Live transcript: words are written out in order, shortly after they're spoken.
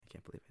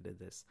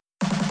this.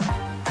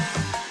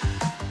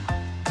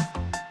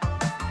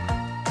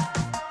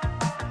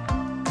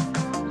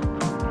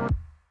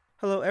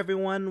 Hello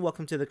everyone,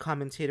 welcome to The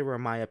Commentator, where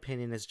my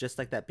opinion is just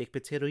like that baked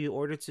potato you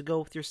ordered to go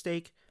with your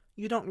steak.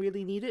 You don't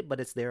really need it, but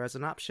it's there as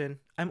an option.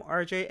 I'm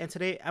RJ, and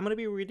today I'm going to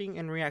be reading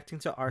and reacting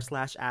to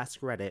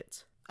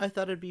r/AskReddit. I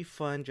thought it'd be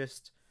fun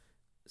just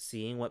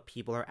seeing what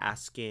people are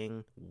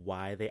asking,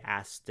 why they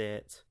asked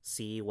it,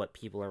 see what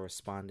people are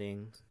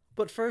responding.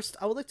 But first,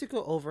 I would like to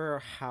go over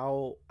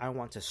how I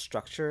want to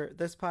structure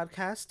this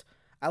podcast.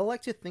 I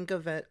like to think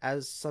of it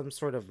as some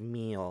sort of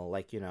meal,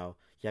 like, you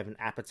have an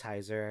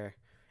appetizer,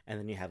 and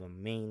then you have a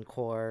main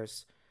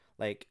course,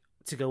 like,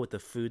 to go with the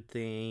food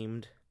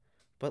themed.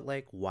 But,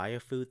 like, why a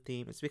food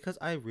theme? It's because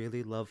I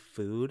really love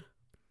food.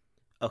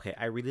 Okay,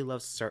 I really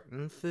love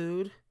certain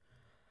food,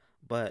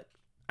 but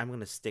I'm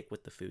going to stick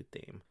with the food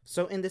theme.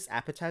 So in this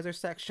appetizer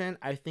section,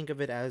 I think of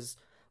it as,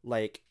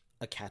 like,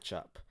 a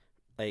catch-up.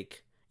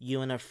 Like,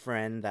 you and a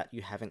friend that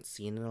you haven't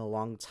seen in a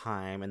long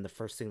time, and the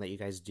first thing that you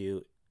guys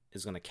do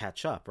is going to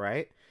catch up,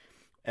 right?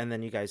 And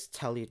then you guys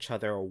tell each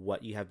other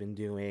what you have been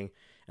doing,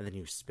 and then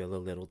you spill a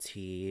little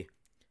tea.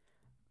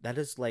 That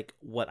is like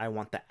what I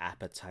want the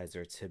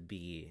appetizer to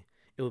be.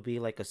 It would be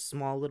like a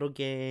small little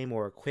game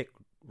or a quick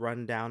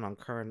rundown on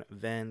current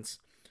events.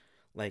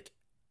 Like,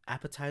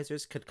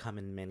 appetizers could come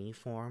in many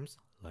forms,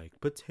 like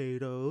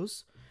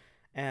potatoes,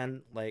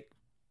 and like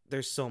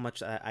there's so much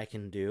that I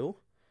can do.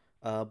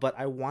 But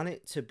I want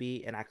it to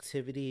be an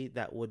activity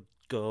that would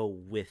go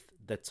with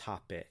the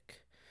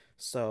topic.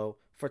 So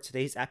for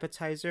today's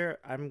appetizer,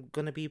 I'm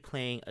going to be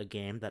playing a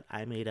game that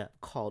I made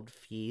up called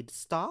Feed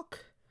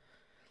Stock.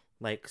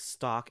 Like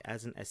stock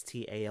as in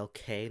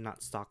STALK,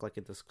 not stock like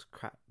in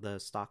the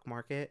stock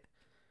market,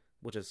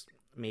 which is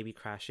maybe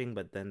crashing,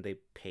 but then they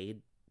paid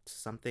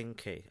something.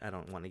 Okay, I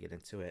don't want to get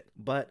into it.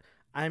 But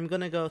I'm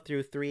going to go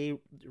through 3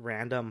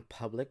 random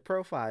public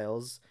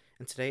profiles,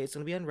 and today it's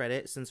going to be on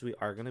Reddit since we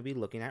are going to be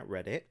looking at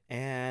Reddit.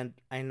 And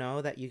I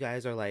know that you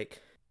guys are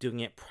like doing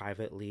it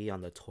privately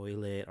on the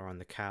toilet or on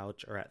the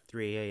couch or at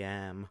 3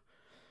 a.m.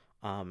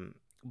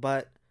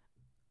 But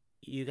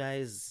you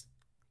guys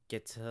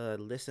get to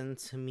listen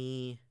to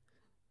me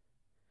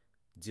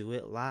do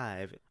it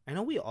live. I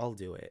know we all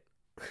do it,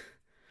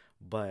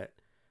 but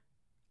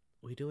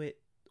we do it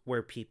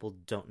where people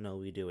don't know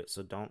we do it,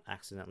 so don't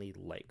accidentally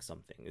like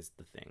something is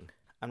the thing.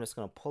 I'm just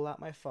going to pull out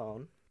my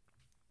phone.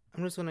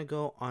 I'm just going to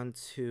go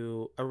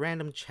onto a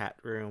random chat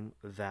room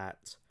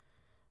that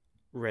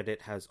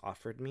Reddit has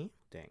offered me.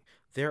 Dang.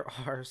 There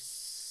are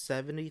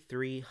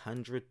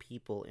 7,300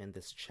 people in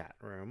this chat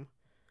room.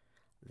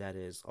 That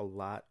is a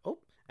lot. Oh,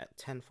 at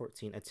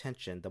 10:14.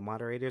 Attention, the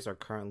moderators are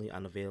currently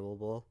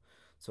unavailable,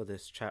 so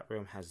this chat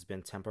room has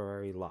been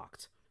temporarily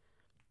locked.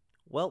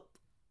 Well,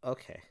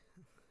 okay.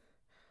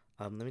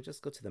 Let me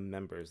just go to the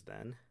members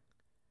then.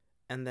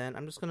 And then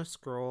I'm just going to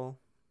scroll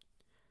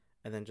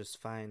and then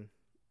just find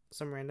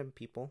some random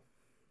people.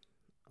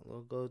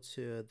 We'll go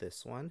to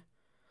this one.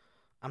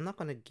 I'm not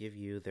going to give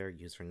you their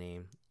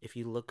username. If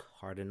you look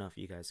hard enough,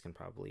 you guys can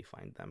probably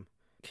find them.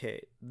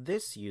 Okay,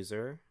 this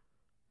user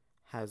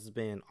has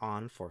been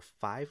on for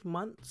 5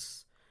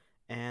 months,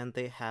 and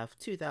they have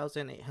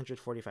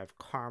 2,845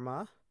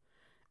 karma.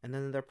 And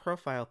then their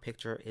profile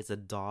picture is a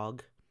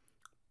dog,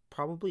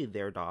 probably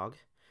their dog,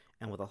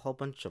 and with a whole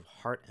bunch of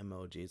heart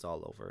emojis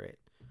all over it.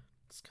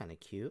 It's kind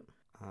of cute.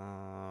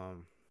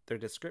 Their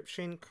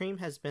description: Cream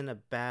has been a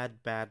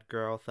bad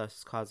girl,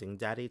 thus causing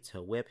Daddy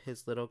to whip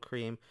his little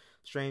Cream.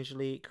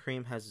 Strangely,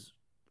 Cream was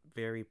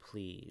very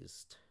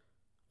pleased.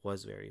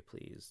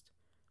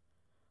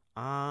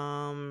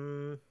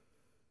 Don't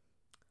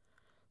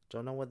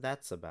know what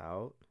that's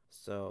about.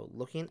 So,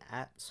 looking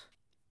at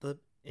the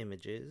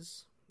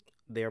images,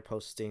 they're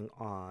posting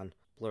on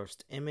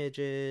Blurst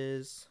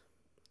Images,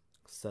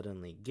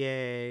 Suddenly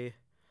Gay,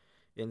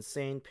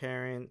 Insane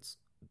Parents,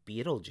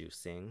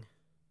 Beetlejuicing,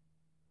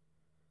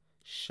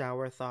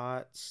 Shower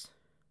Thoughts,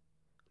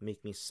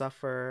 Make Me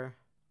Suffer.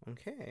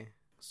 Okay,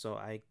 so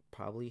I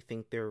probably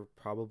think they're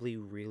probably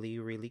really,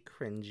 really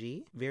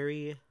cringy.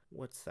 Very,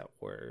 what's that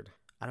word?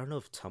 I don't know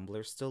if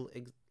Tumblr's still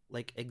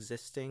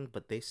existing,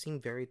 but they seem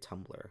very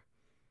Tumblr.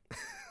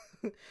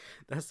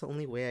 That's the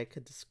only way I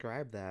could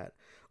describe that.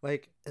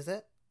 Like, is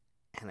that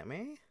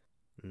anime?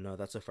 No,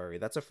 that's a furry.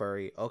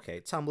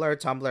 Okay,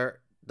 Tumblr,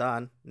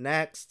 done.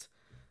 Next.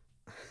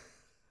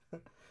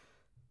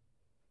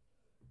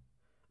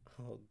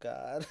 Oh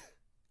god.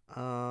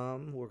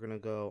 We're gonna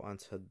go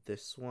onto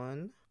this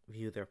one.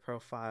 View their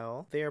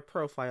profile. Their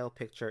profile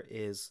picture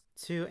is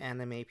 2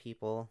 anime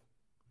people.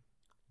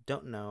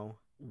 Don't know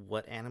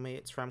what anime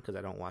it's from because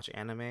I don't watch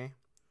anime.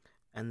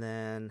 And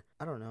then,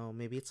 I don't know,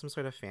 maybe it's some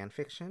sort of fan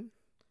fiction.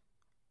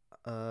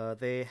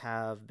 They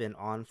have been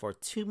on for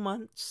 2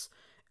 months,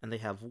 and they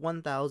have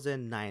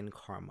 1,009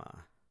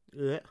 karma.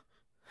 Ugh.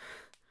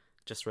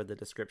 Just read the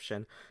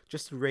description.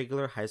 Just a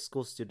regular high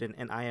school student,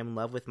 and I am in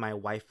love with my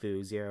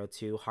waifu,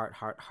 02, heart,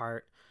 heart,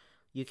 heart.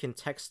 You can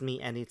text me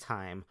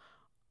anytime.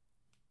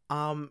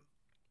 No.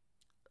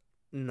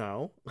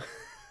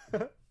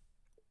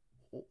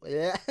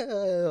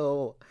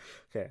 Ew.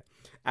 Okay.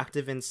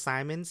 Activin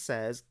Simon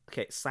says,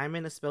 okay,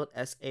 Simon is spelled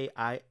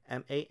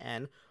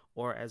Saiman,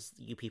 or as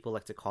you people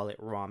like to call it,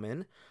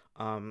 ramen.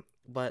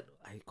 But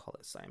I call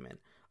it Simon.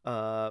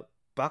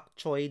 Bok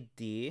Choy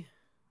D,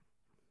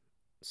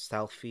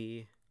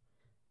 Selfie,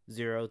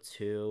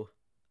 02,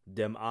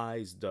 Dem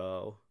Eyes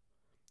though.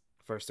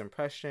 First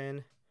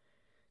impression,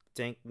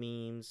 dank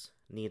memes,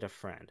 need a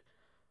friend.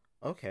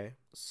 Okay,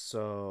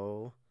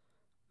 so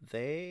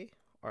they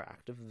are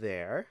active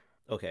there.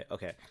 Okay.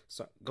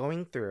 So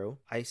going through,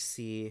 I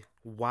see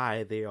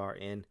why they are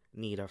in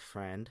need a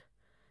friend,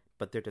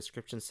 but their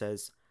description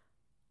says,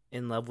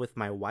 in love with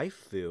my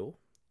waifu.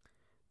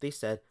 They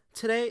said,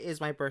 today is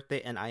my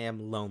birthday and I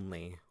am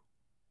lonely.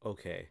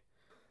 Okay.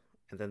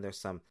 And then there's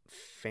some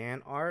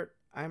fan art,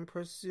 I'm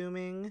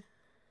presuming.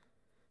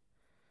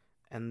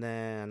 And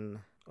then,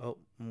 oh,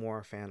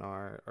 more fan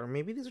art. Or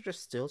maybe these are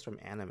just stills from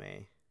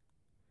anime.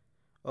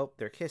 Oh,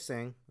 they're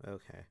kissing.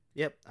 Okay.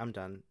 Yep, I'm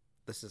done.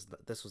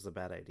 This was a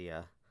bad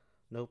idea.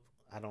 Nope,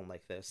 I don't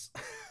like this.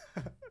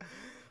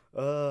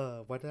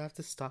 Why did I have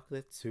to stalk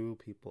the two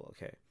people?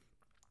 Okay.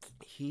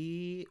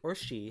 He or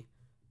she,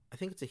 I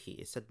think it's a he.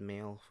 It said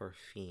male for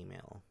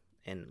female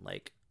in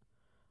like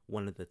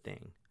one of the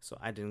thing. So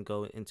I didn't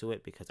go into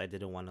it because I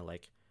didn't want to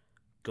like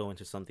go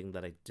into something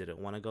that I didn't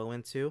want to go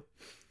into.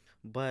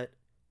 But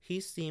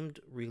he seemed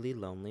really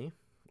lonely.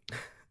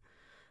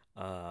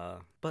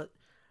 But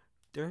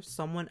there's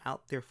someone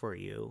out there for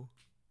you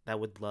that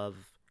would love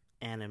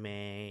anime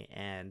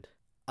and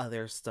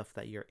other stuff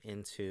that you're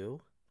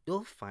into.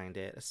 You'll find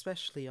it,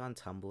 especially on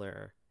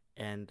Tumblr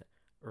and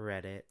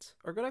Reddit,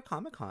 or go to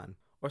Comic-Con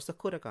or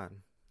Sakura-Con.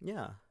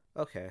 Yeah.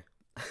 Okay.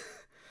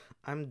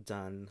 I'm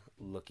done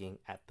looking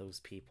at those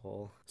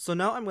people. So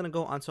now I'm going to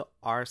go onto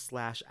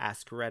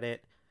r/AskReddit,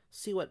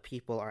 see what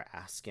people are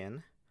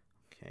asking.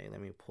 Okay, let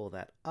me pull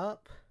that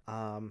up.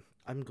 I'm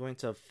going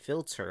to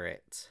filter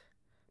it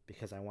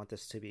because I want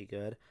this to be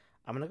good.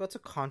 I'm going to go to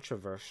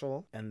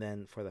controversial and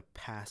then for the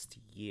past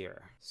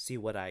year, see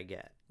what I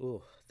get.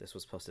 Ooh, this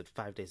was posted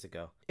 5 days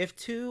ago. If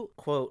to,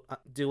 quote,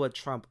 do a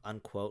Trump,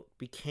 unquote,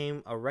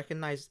 became a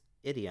recognized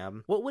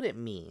idiom, what would it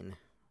mean?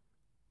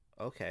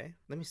 Okay,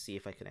 let me see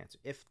if I can answer.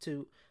 If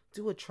to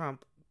do a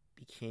Trump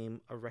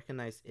became a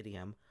recognized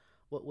idiom,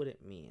 what would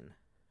it mean?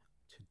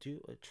 To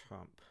do a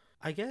Trump.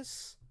 I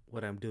guess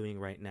what I'm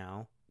doing right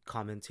now,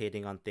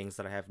 commentating on things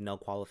that I have no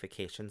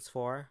qualifications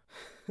for.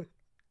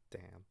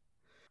 Damn.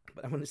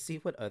 But I'm going to see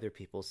what other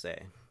people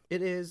say.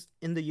 It is,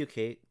 in the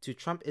UK, to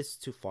Trump is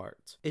to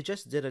fart. It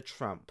just did a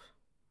Trump.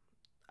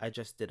 I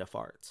just did a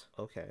fart.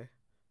 Okay.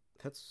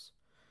 That's...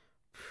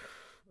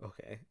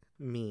 okay.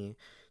 Me.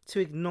 To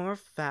ignore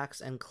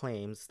facts and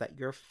claims that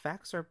your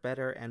facts are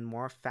better and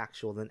more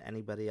factual than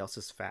anybody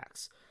else's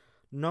facts.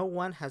 No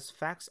one has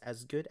facts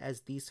as good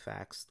as these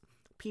facts.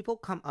 People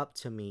come up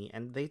to me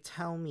and they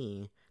tell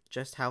me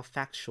just how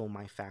factual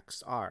my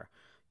facts are.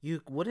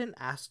 You wouldn't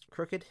ask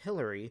Crooked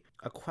Hillary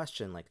a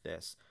question like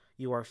this.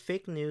 You are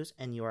fake news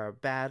and you are a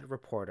bad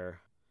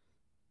reporter.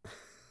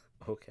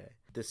 Okay.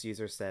 This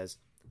user says,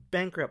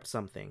 bankrupt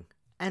something,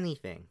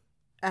 anything,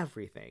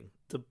 everything.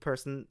 The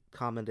person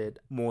commented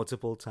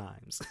multiple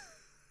times.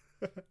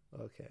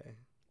 Okay.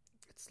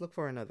 Let's look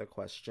for another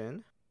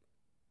question.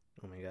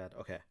 Oh my god.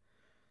 Okay.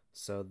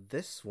 So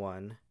this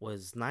one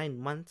was 9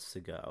 months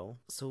ago.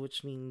 So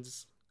which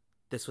means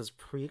this was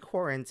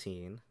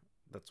pre-quarantine.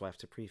 That's why I have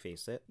to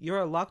preface it. You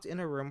are locked in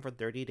a room for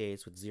 30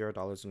 days with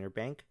 $0 in your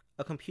bank,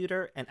 a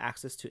computer, and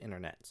access to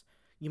internet.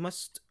 You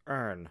must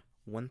earn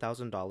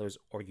 $1,000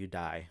 or you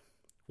die.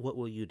 What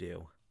will you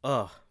do?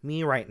 Ugh,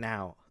 me right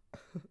now.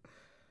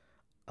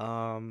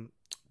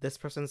 This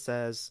person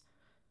says,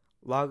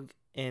 log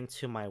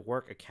into my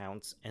work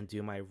accounts and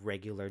do my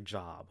regular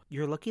job.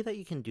 You're lucky that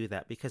you can do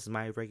that because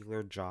my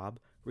regular job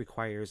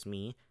requires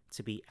me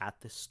to be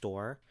at the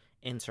store,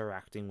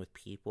 interacting with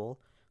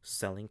people,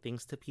 selling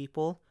things to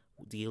people,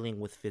 dealing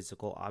with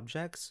physical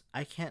objects.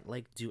 I can't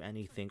do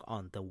anything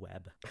on the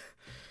web.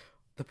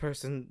 The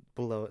person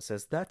below it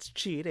says, that's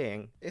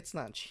cheating. It's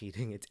not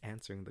cheating, it's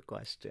answering the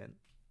question.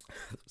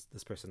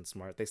 This person's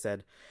smart. They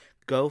said,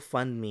 go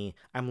fund me.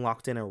 I'm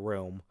locked in a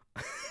room.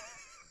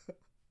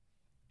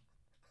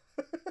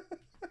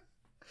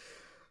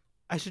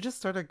 I should just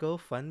start a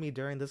GoFundMe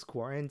during this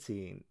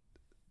quarantine.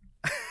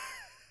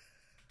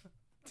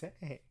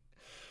 Dang.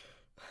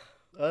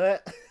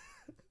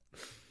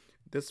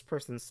 This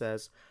person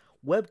says,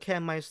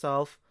 webcam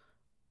myself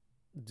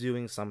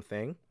doing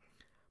something.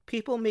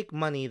 People make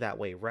money that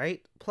way,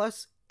 right?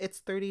 Plus, it's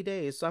 30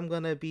 days, so I'm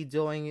gonna be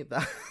doing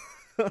that.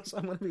 So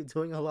I'm gonna be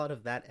doing a lot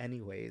of that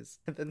anyways.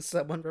 And then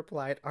someone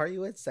replied, are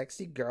you a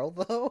sexy girl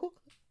though?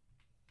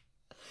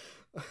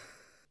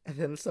 And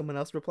then someone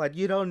else replied,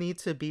 you don't need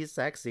to be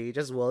sexy,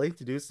 just willing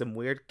to do some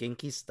weird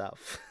kinky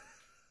stuff.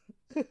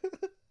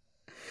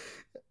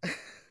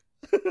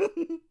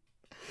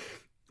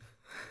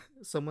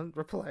 Someone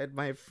replied,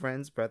 my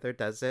friend's brother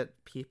does it.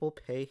 People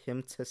pay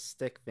him to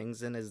stick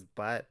things in his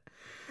butt.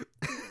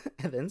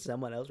 And then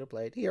someone else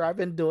replied, here, I've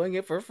been doing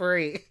it for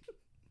free.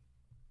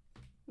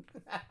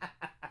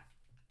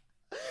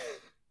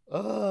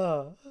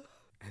 Ugh.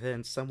 And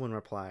then someone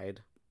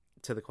replied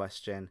to the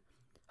question,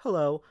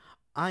 "Hello,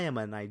 I am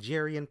a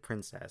Nigerian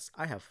princess.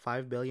 I have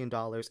 $5 billion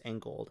in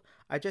gold.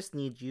 I just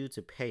need you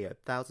to pay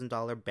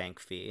 $1,000 bank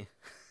fee."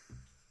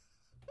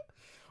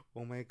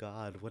 Oh my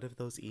god, what if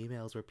those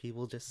emails were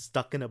people just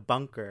stuck in a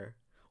bunker?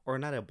 Or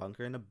not a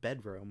bunker, in a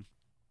bedroom.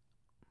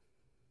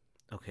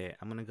 Okay,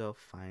 I'm gonna go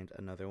find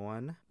another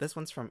one. This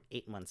one's from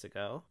 8 months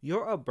ago.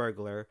 You're a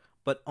burglar,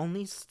 but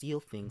only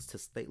steal things to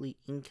slightly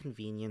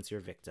inconvenience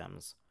your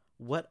victims.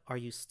 What are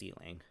you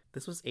stealing?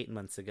 This was 8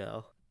 months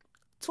ago.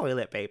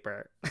 Toilet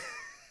paper.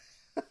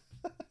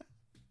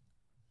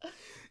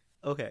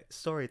 Okay,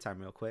 story time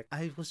real quick.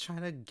 I was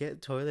trying to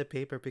get toilet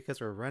paper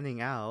because we're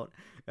running out.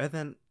 And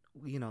then,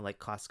 like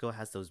Costco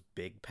has those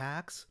big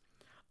packs.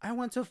 I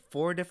went to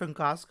 4 different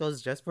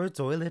Costco's just for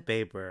toilet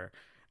paper.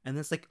 And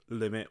it's like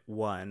limit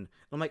one.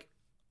 I'm like,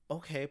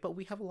 okay, but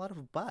we have a lot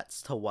of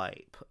butts to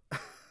wipe.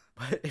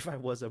 But if I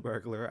was a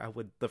burglar,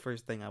 the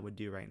first thing I would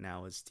do right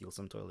now is steal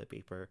some toilet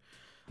paper.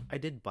 I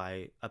did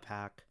buy a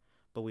pack,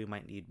 but we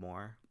might need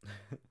more.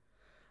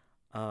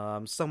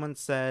 Someone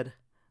said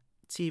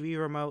TV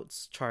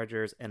remotes,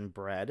 chargers, and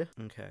bread.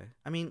 Okay.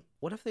 I mean,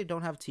 what if they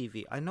don't have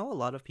TV? I know a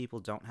lot of people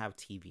don't have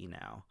TV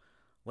now.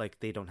 Like,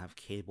 they don't have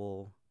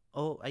cable.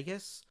 Oh, I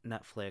guess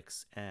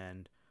Netflix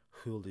and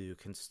Hulu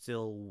can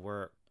still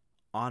work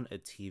on a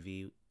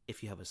TV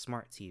if you have a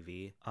smart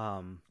TV.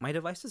 My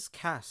device is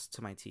cast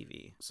to my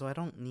TV, so I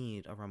don't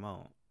need a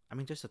remote. I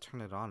mean, just to turn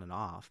it on and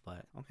off,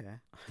 but okay.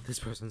 This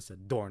person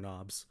said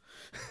doorknobs.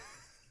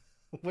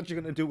 What you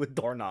gonna do with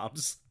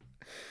doorknobs?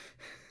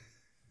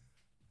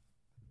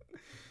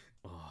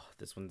 Oh,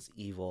 this one's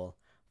evil.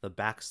 The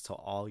backs to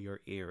all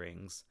your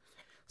earrings.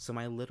 So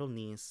my little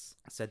niece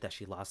said that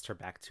she lost her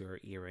back to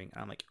her earring.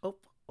 And I'm like, oh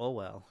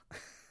well.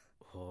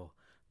 Oh,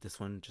 this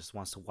one just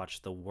wants to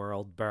watch the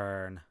world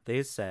burn.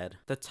 They said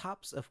the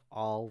tops of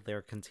all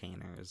their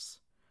containers.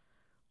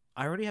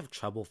 I already have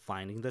trouble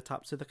finding the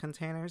tops of the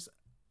containers,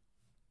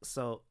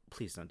 so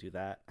please don't do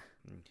that.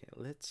 Okay,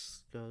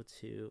 let's go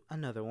to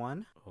another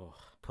one. Oh,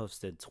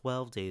 posted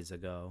 12 days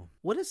ago.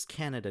 What is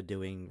Canada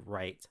doing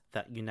right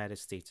that United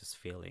States is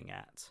failing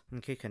at?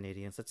 Okay,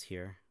 Canadians, let's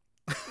hear.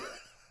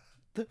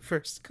 The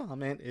first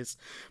comment is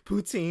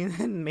poutine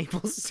and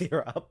maple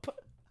syrup.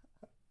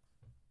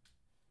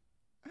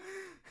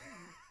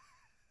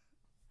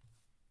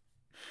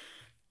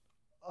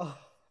 Oh.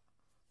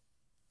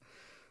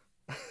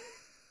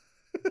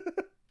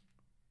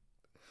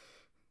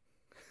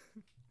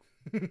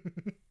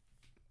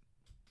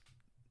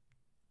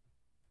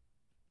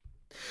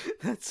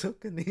 That's so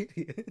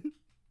Canadian.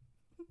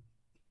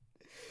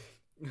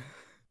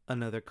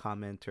 Another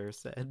commenter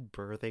said,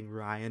 birthing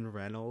Ryan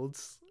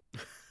Reynolds.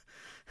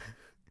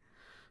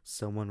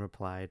 Someone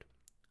replied,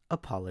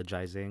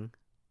 apologizing.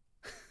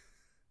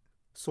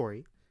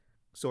 Sorry.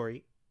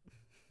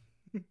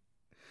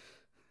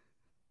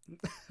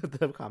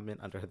 The comment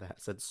under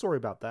that said, sorry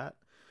about that.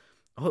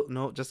 Oh,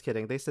 no, just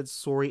kidding. They said,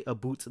 sorry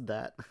about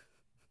that.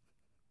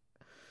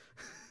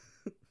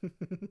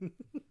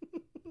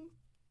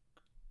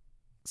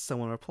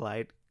 Someone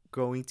replied,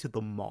 going to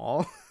the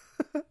mall.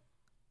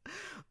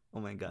 Oh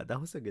my god, that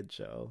was a good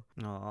show.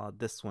 Oh,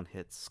 this one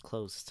hits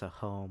close to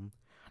home.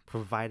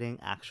 Providing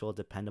actual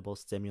dependable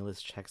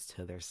stimulus checks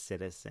to their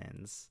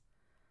citizens.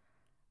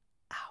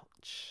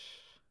 Ouch.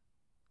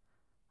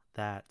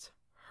 That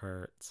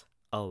hurt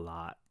a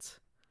lot.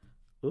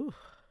 Ooh.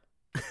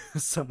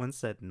 Someone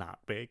said not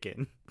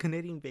bacon.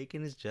 Canadian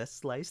bacon is just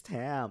sliced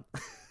ham.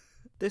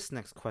 This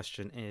next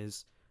question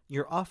is,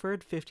 you're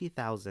offered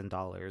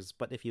 $50,000,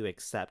 but if you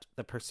accept,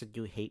 the person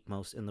you hate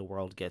most in the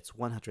world gets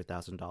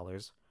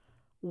 $100,000.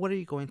 What are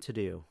you going to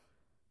do?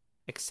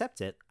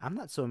 Accept it. I'm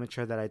not so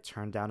immature that I'd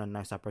turn down a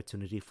nice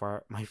opportunity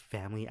for my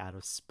family out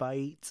of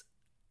spite.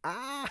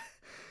 Ah!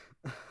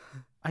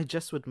 I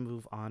just would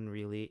move on,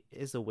 really.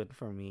 Is a win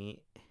for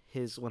me.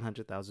 His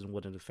 100,000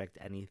 wouldn't affect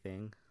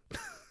anything.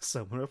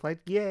 Someone replied,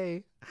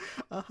 yay!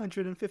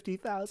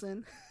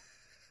 150,000.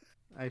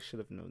 I should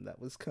have known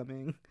that was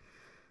coming.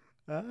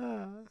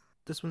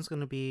 This one's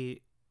gonna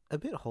be a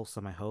bit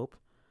wholesome, I hope.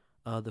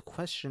 The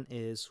question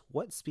is,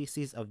 what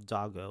species of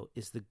doggo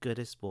is the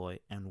goodest boy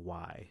and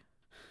why?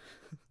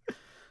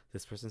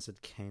 This person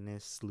said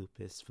Canis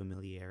lupus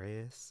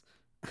familiaris.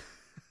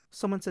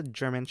 Someone said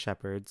German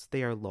shepherds.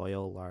 They are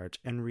loyal, large,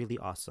 and really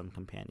awesome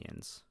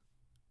companions.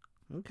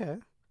 Okay.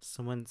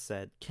 Someone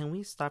said, can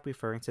we stop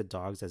referring to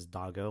dogs as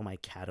doggo? My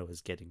catto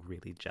is getting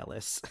really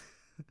jealous.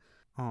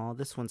 Aw,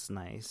 this one's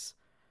nice.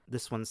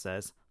 This one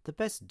says, the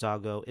best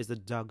doggo is the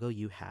doggo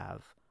you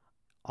have.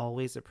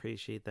 Always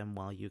appreciate them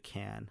while you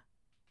can.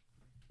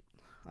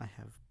 I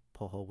have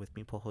Poho with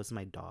me. Poho is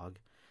my dog.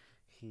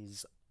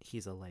 He's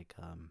a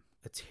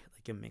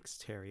a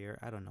mixed terrier.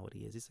 I don't know what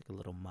he is. He's like a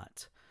little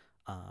mutt.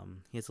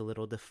 He has a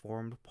little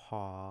deformed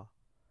paw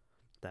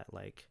that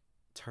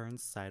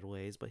turns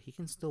sideways, but he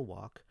can still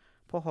walk.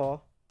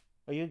 Poho,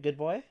 are you a good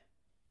boy?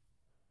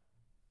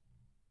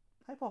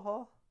 Hi,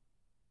 Poho.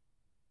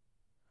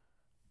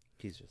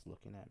 He's just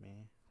looking at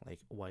me like,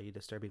 why are you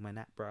disturbing my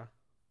nap, bruh?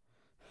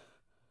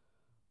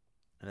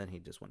 And then he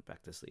just went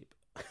back to sleep.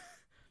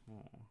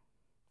 Oh,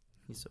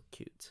 he's so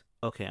cute.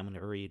 Okay, I'm going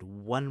to read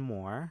one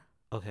more.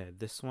 Okay,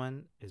 this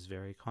one is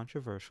very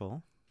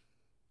controversial.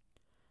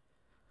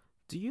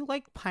 Do you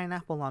like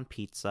pineapple on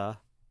pizza?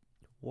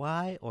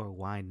 Why or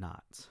why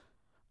not?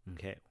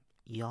 Okay,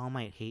 y'all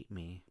might hate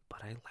me,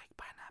 but I like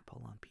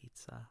pineapple on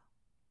pizza.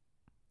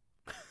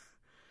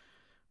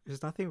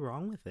 There's nothing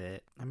wrong with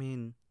it. I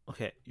mean,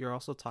 okay, you're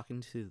also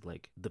talking to,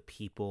 like, the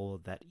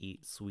people that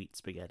eat sweet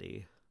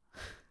spaghetti.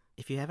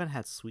 If you haven't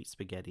had sweet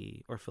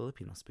spaghetti or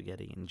Filipino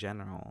spaghetti in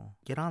general,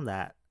 get on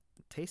that.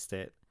 Taste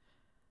it.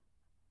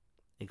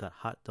 It got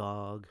hot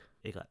dog.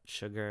 It got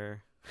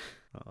sugar.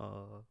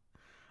 Oh,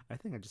 I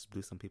think I just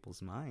blew some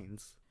people's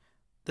minds.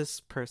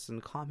 This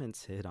person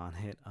commented on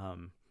it.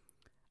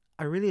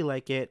 I really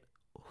like it.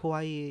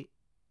 Hawaii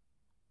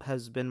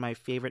has been my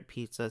favorite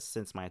pizza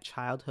since my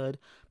childhood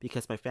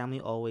because my family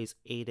always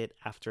ate it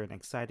after an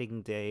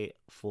exciting day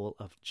full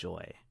of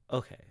joy.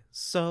 Okay,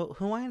 so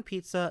Hawaiian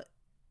pizza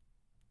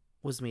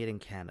was made in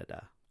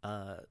Canada.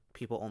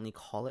 People only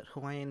call it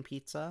Hawaiian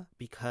pizza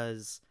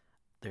because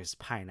there's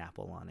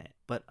pineapple on it.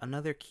 But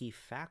another key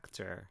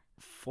factor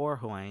for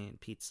Hawaiian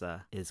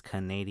pizza is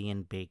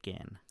Canadian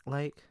bacon.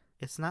 Like,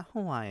 it's not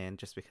Hawaiian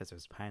just because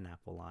there's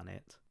pineapple on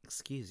it.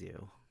 Excuse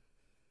you.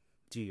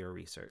 Do your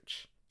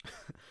research.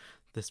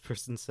 This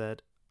person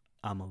said,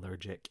 I'm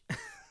allergic.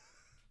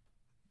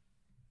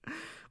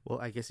 Well,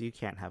 I guess you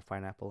can't have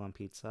pineapple on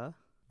pizza.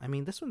 I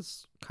mean, this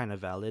one's kind of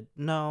valid.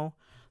 No,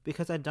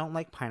 because I don't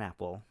like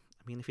pineapple.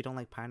 I mean, if you don't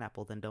like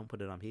pineapple, then don't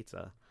put it on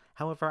pizza.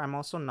 However, I'm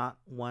also not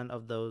one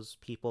of those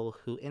people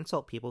who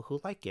insult people who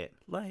like it.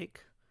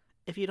 Like,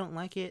 if you don't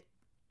like it,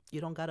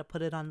 you don't gotta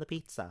put it on the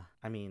pizza.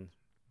 I mean,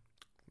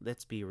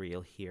 let's be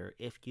real here.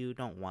 If you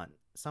don't want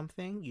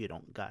something, you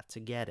don't got to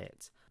get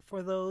it.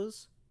 For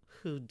those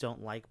who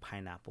don't like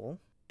pineapple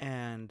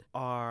and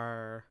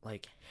are,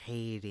 like,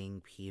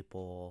 hating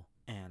people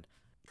and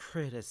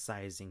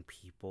criticizing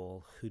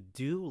people who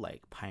do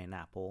like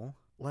pineapple,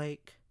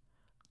 like,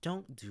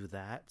 don't do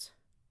that.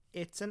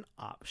 It's an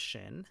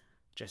option.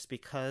 Just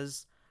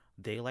because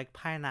they like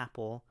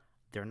pineapple,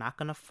 they're not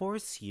gonna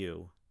force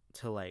you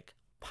to like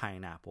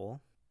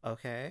pineapple,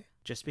 okay?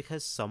 Just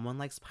because someone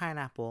likes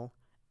pineapple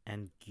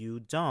and you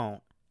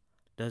don't,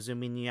 doesn't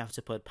mean you have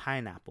to put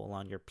pineapple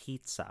on your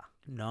pizza.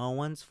 No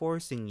one's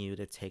forcing you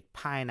to take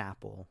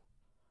pineapple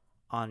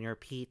on your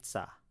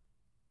pizza.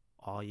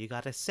 All you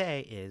gotta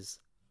say is,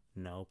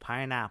 no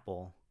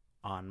pineapple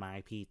on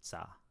my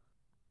pizza.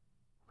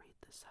 Read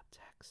the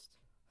subtext.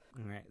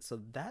 Alright, so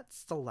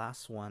that's the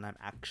last one I'm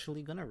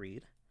actually gonna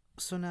read.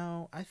 So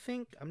now I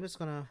think I'm just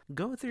gonna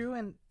go through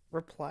and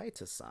reply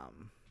to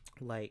some.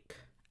 Like,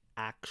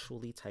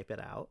 actually type it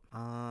out.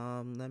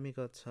 Let me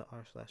go to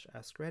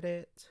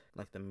r/AskReddit,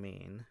 like the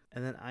main,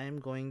 and then I am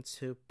going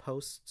to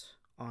post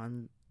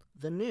on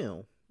the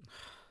new.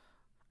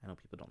 I know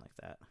people don't like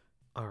that.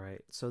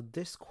 Alright, so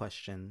this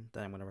question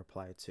that I'm going to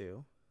reply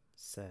to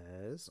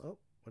says, oh,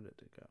 where did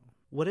it go?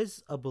 What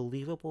is a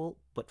believable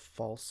but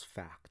false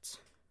fact?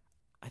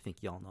 I think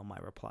y'all know my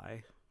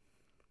reply.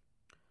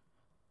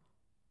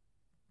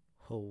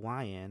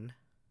 Hawaiian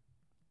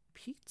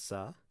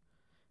pizza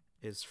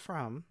is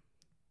from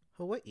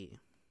Hawaii.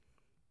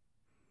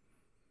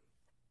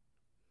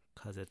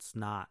 'Cause it's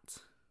not.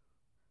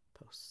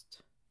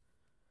 Post.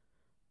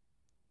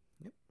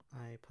 Yep,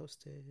 I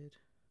posted.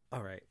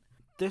 Alright,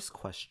 this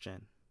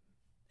question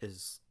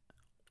is,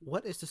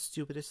 what is the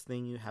stupidest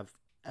thing you have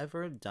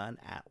ever done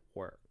at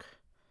work?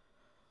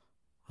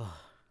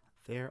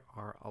 There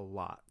are a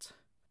lot.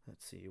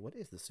 Let's see, what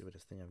is the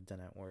stupidest thing I've done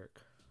at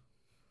work?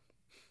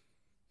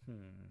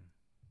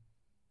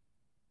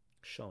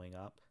 Showing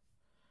up.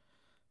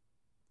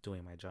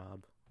 Doing my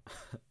job.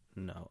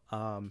 No.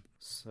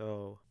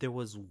 So there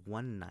was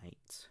one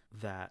night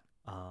that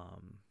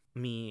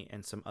me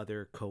and some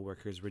other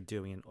coworkers were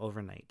doing an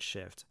overnight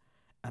shift,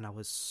 and I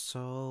was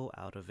so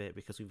out of it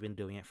because we've been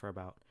doing it for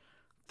about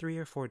 3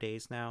 or 4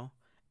 days now,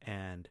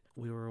 and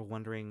we were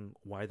wondering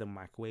why the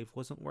microwave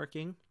wasn't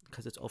working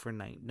because it's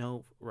overnight.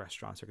 No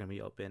restaurants are going to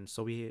be open,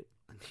 so we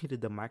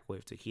needed the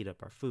microwave to heat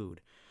up our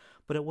food,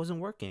 but it wasn't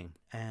working,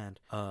 and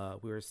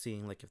we were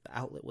seeing like if the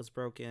outlet was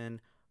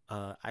broken.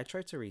 I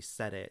tried to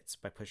reset it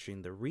by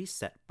pushing the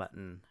reset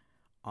button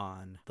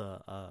on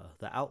the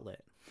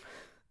outlet.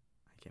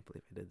 I can't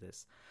believe I did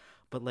this,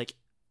 but like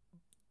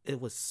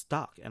it was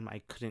stuck and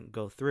I couldn't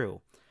go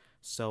through.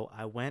 So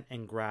I went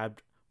and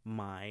grabbed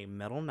my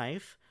metal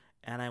knife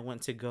and I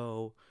went to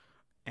go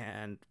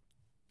and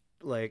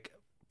like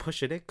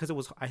push it because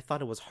I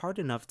thought it was hard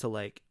enough to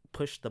like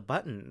push the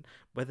button,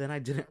 but then I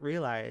didn't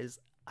realize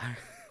I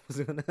was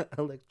gonna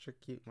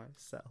electrocute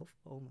myself.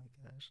 Oh my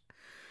gosh.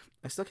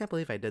 I still can't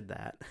believe I did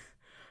that.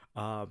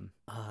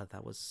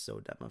 That was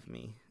so dumb of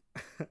me.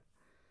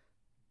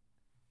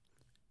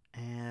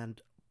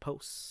 And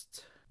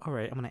post. All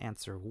right, I'm going to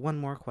answer one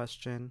more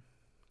question.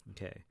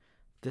 Okay,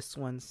 this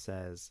one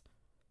says,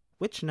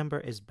 which number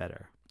is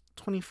better,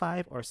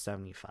 25 or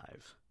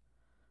 75?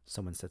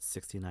 Someone said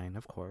 69,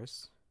 of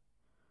course.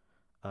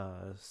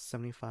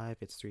 75,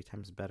 it's 3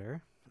 times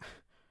better.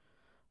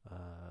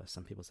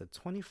 Some people said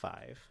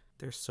 25.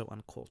 They're so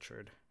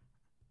uncultured.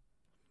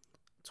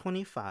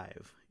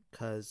 25,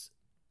 because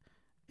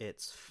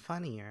it's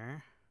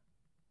funnier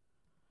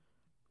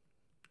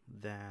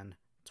than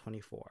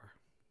 24.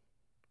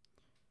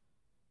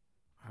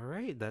 All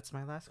right, that's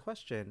my last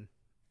question.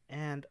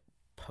 And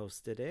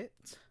posted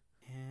it.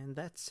 And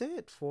that's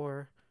it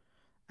for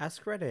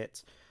Ask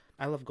Reddit.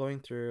 I love going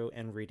through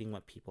and reading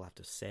what people have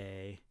to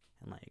say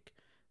and like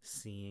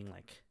seeing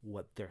like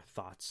what their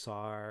thoughts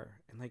are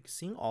and like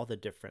seeing all the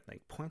different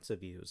like points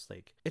of views.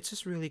 Like it's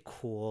just really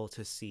cool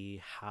to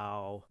see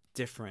how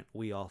different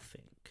we all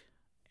think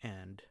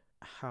and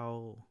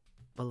how,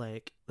 but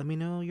like let me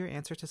know your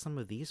answer to some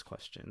of these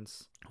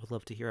questions. I would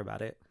love to hear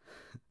about it.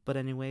 But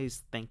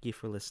anyways, thank you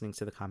for listening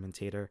to The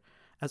Commentator.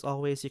 As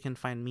always, you can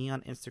find me on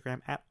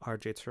Instagram at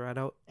RJ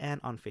Toretto and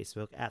on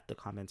Facebook at The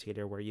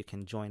Commentator, where you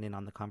can join in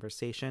on the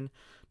conversation.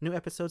 New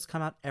episodes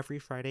come out every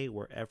Friday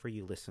wherever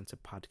you listen to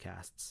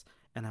podcasts.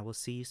 And I will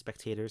see you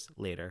spectators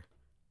later.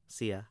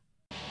 See ya.